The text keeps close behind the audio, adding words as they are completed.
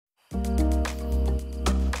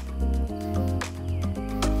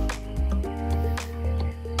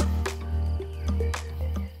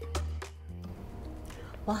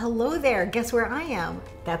Well, hello there. Guess where I am?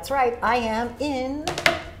 That's right, I am in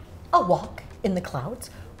a walk in the clouds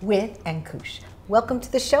with Ankush. Welcome to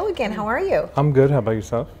the show again. How are you? I'm good. How about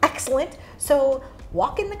yourself? Excellent. So,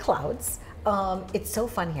 walk in the clouds. It's so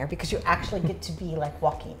fun here because you actually get to be like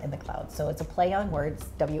walking in the clouds. So it's a play on words,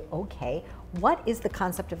 W-O-K. What is the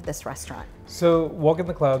concept of this restaurant? So Walk in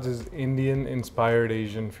the Clouds is Indian-inspired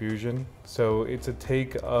Asian fusion. So it's a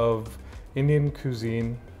take of Indian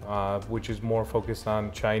cuisine, which is more focused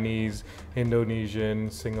on Chinese, Indonesian,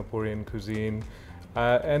 Singaporean cuisine.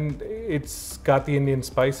 And it's got the Indian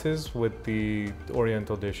spices with the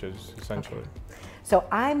Oriental dishes, essentially. Okay. So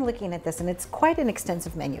I'm looking at this and it's quite an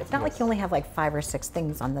extensive menu. It's not like you only have like 5 or 6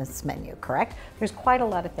 things on this menu, correct? There's quite a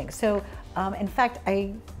lot of things. So in fact,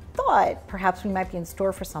 I thought perhaps we might be in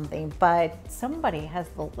store for something, but somebody has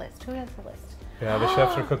the list. Who has the list? Yeah, the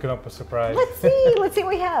chefs are cooking up a surprise. Let's see what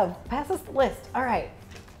we have. Pass us the list. All right.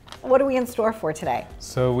 What are we in store for today?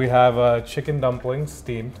 So we have chicken dumplings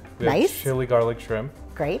steamed. We have Nice. chili garlic shrimp.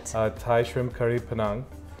 Great. Thai shrimp curry penang.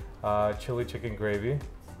 Chili chicken gravy.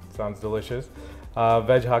 Sounds delicious.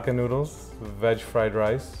 Veg Hakka noodles, veg fried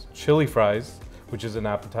rice, chili fries, which is an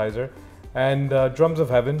appetizer, and drums of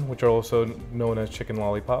heaven, which are also known as chicken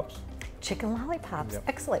lollipops. Chicken lollipops. Yep.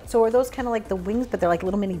 Excellent. So are those kind of like the wings, but they're like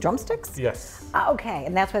little mini drumsticks? Yes. Okay,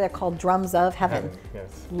 and that's why they're called drums of heaven.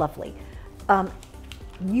 Yes. Lovely.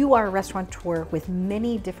 You are a restaurateur with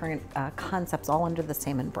many different concepts all under the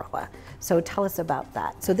same umbrella. So tell us about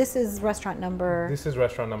that. So this is restaurant number? This is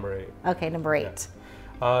restaurant number 8. Okay, number 8.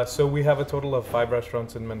 Yeah. So we have a total of 5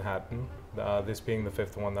 restaurants in Manhattan, this being the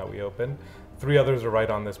 5th one that we opened. 3 others are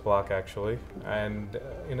right on this block, actually. And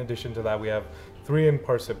in addition to that, we have 3 in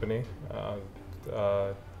Parsippany,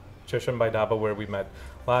 Chesham by Dhaba, where we met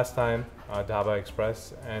last time, Dhaba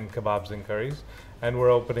Express, and Kebabs and Curries. And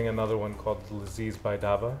we're opening another one called Laziz by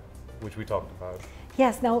Dhaba, which we talked about.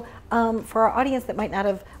 Yes, now for our audience that might not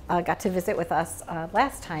have got to visit with us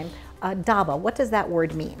last time, Dhaba, what does that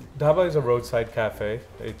word mean? Dhaba is a roadside cafe.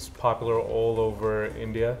 It's popular all over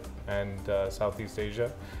India and Southeast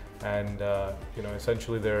Asia. And you know,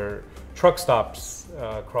 essentially they're truck stops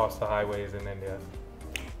across the highways in India.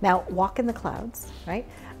 Now, walk in the clouds, right?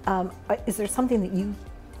 Is there something that you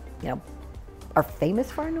know, are famous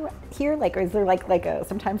for here? Like, or is there like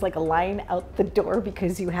sometimes like a line out the door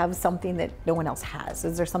because you have something that no one else has?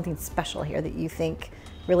 Is there something special here that you think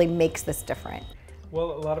really makes this different?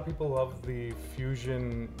 Well, a lot of people love the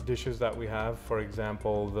fusion dishes that we have. For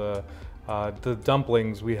example, the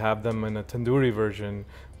dumplings, we have them in a tandoori version,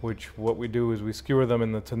 which what we do is we skewer them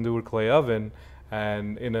in the tandoor clay oven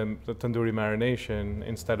and in a tandoori marination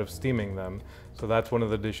instead of steaming them. So that's one of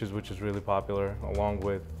the dishes which is really popular, along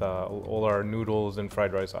with all our noodles and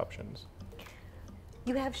fried rice options.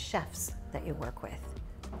 You have chefs that you work with.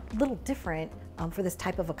 A little different for this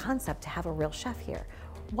type of a concept to have a real chef here.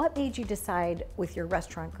 What made you decide with your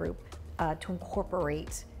restaurant group to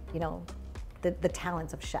incorporate, you know, the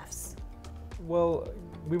talents of chefs? Well,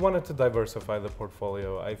 we wanted to diversify the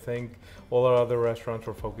portfolio. I think all our other restaurants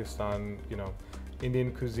were focused on, you know,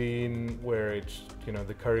 Indian cuisine, where it's, you know,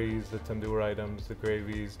 the curries, the tandoor items, the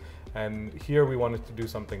gravies, and here we wanted to do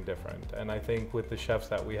something different. And I think with the chefs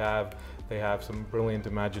that we have, they have some brilliant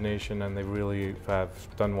imagination and they really have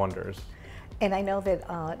done wonders. And I know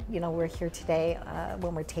that, you know, we're here today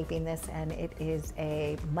when we're taping this and it is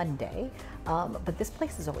a Monday, but this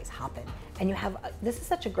place is always hopping. And you have, this is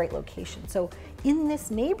such a great location. So in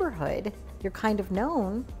this neighborhood, you're kind of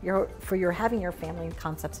known for your having your family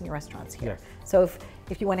concepts in your restaurants here. Yes. So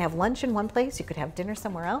if you want to have lunch in one place, you could have dinner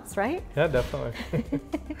somewhere else, right? Yeah, definitely.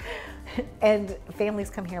 And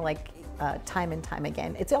families come here like time and time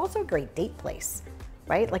again. It's also a great date place.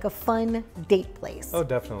 Right? Like a fun date place. Oh,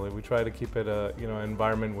 definitely. We try to keep it a, you know,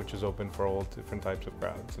 environment which is open for all different types of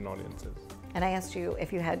crowds and audiences. And I asked you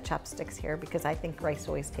if you had chopsticks here because I think rice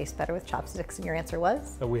always tastes better with chopsticks, and your answer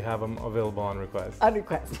was? So we have them available on request. On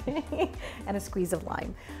request. And a squeeze of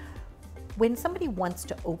lime. When somebody wants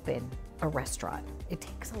to open a restaurant, it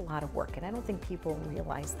takes a lot of work, and I don't think people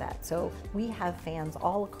realize that. So we have fans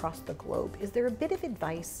all across the globe. Is there a bit of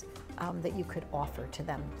advice that you could offer to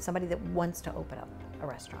them, somebody that wants to open up a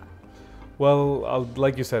restaurant? Well,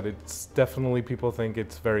 like you said, it's definitely, people think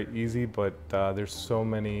it's very easy, but there's so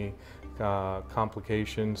many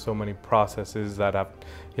complications, so many processes that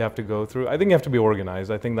you have to go through. I think you have to be organized.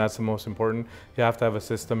 I think that's the most important. You have to have a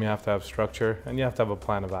system, you have to have structure, and you have to have a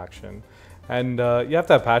plan of action. And you have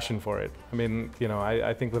to have passion for it. I mean, you know,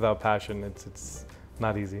 I think without passion, it's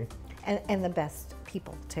not easy. And the best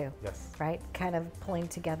people too. Yes. Right? Kind of pulling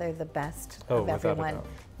together the best Oh, of without a everyone. doubt.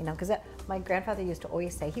 You know, because my grandfather used to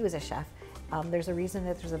always say, he was a chef, There's a reason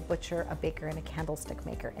that there's a butcher, a baker, and a candlestick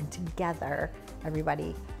maker, and together,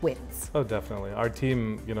 everybody wins. Oh, definitely. Our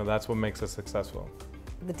team, that's what makes us successful.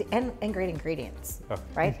 And great ingredients, Oh,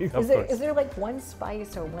 right? of Is there like one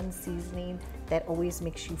spice or one seasoning that always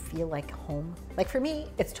makes you feel like home? Like for me,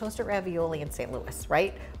 it's toasted ravioli in St. Louis,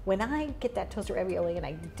 right? When I get that toasted ravioli and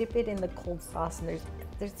I dip it in the cold sauce, and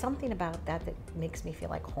there's something about that that makes me feel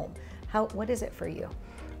like home. What is it for you?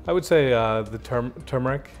 I would say the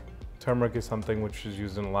turmeric. Turmeric is something which is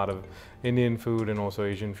used in a lot of Indian food and also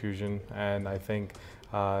Asian fusion, and I think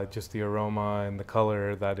just the aroma and the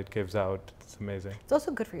color that it gives out, it's amazing. It's also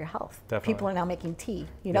good for your health. Definitely. People are now making tea.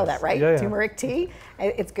 You know Yes. that, right? Yeah, yeah. Turmeric tea.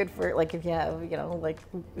 It's good for like if you have, like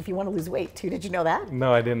if you want to lose weight too. Did you know that?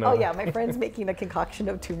 No, I didn't know. Oh that. yeah, my friend's making a concoction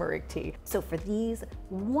of turmeric tea. So for these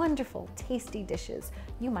wonderful, tasty dishes,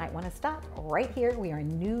 you might want to stop right here. We are in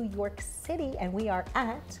New York City, and we are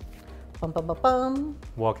at bum bum bum bum.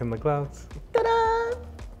 Walk in the clouds. Ta-da!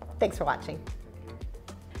 Thanks for watching.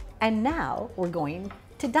 And now we're going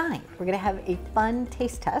to dine. We're going to have a fun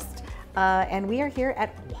taste test, and we are here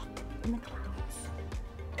at Walk in the Clouds.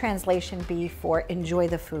 Translation be for enjoy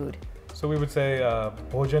the food. So we would say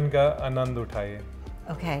bhojan ka anand uthaiye.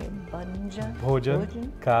 Okay, banja.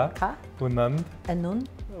 Bhojan ka anand Anun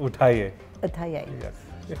uthaiye. ataye.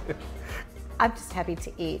 Yes. I'm just happy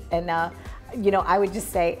to eat, and I would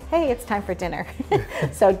just say, hey, it's time for dinner.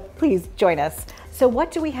 So please join us. So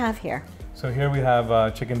what do we have here? So here we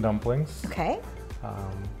have chicken dumplings. Okay.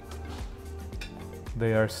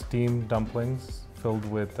 They are steamed dumplings filled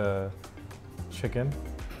with chicken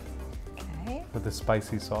Okay. with a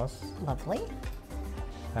spicy sauce. Lovely.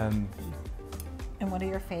 And And what are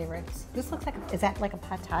your favorites? This looks like, is that like a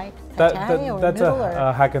pad thai? that's noodle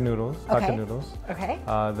a hakka noodles. Okay. Hakka noodles. Okay.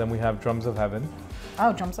 Then we have drums of heaven,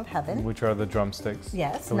 Oh, drums of heaven. which are the drumsticks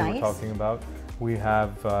Yes, that we nice. were talking about. We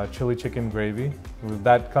have chili chicken gravy.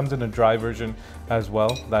 That comes in a dry version as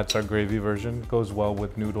well. That's our gravy version. Goes well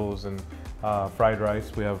with noodles and fried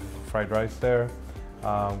rice. We have fried rice there.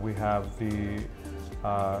 We have the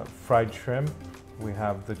fried shrimp. We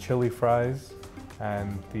have the chili fries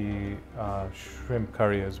and the shrimp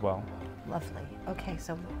curry as well. Lovely. Okay,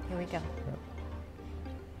 so here we go.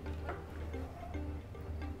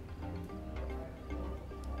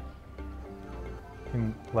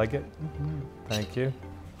 You like it? Mm-hmm. Thank you.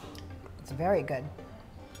 It's very good.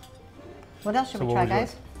 What else should So we what try, would you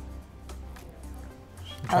guys?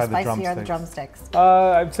 Try How the spicy are the drumsticks. drumsticks?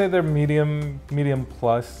 I'd say they're medium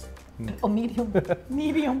plus. Oh, medium,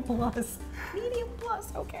 medium plus. Medium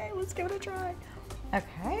plus. Okay, let's give it a try.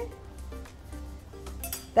 Okay.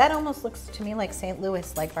 That almost looks to me like St.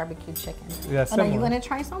 Louis, like barbecue chicken. Yeah, Oh, no, you similar. want to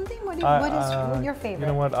try something? What is your favorite?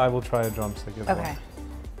 You know what? I will try a drumstick as Okay. well.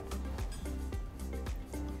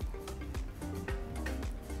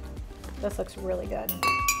 This looks really good.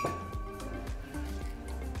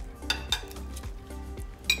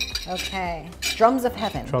 Okay. Drums of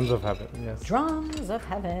heaven. Drums of heaven, yes. Drums of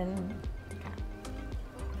heaven.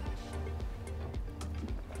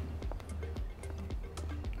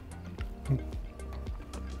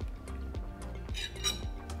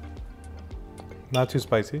 Not too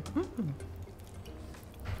spicy.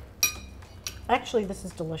 Actually, this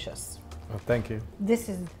is delicious. Oh, thank you. This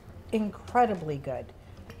is incredibly good.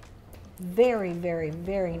 Very, very,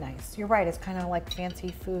 very nice. You're right, it's kind of like fancy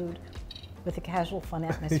food with a casual, fun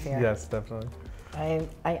atmosphere. Yes, definitely.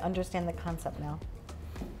 I understand the concept now.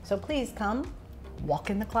 So please come walk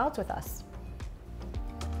in the clouds with us.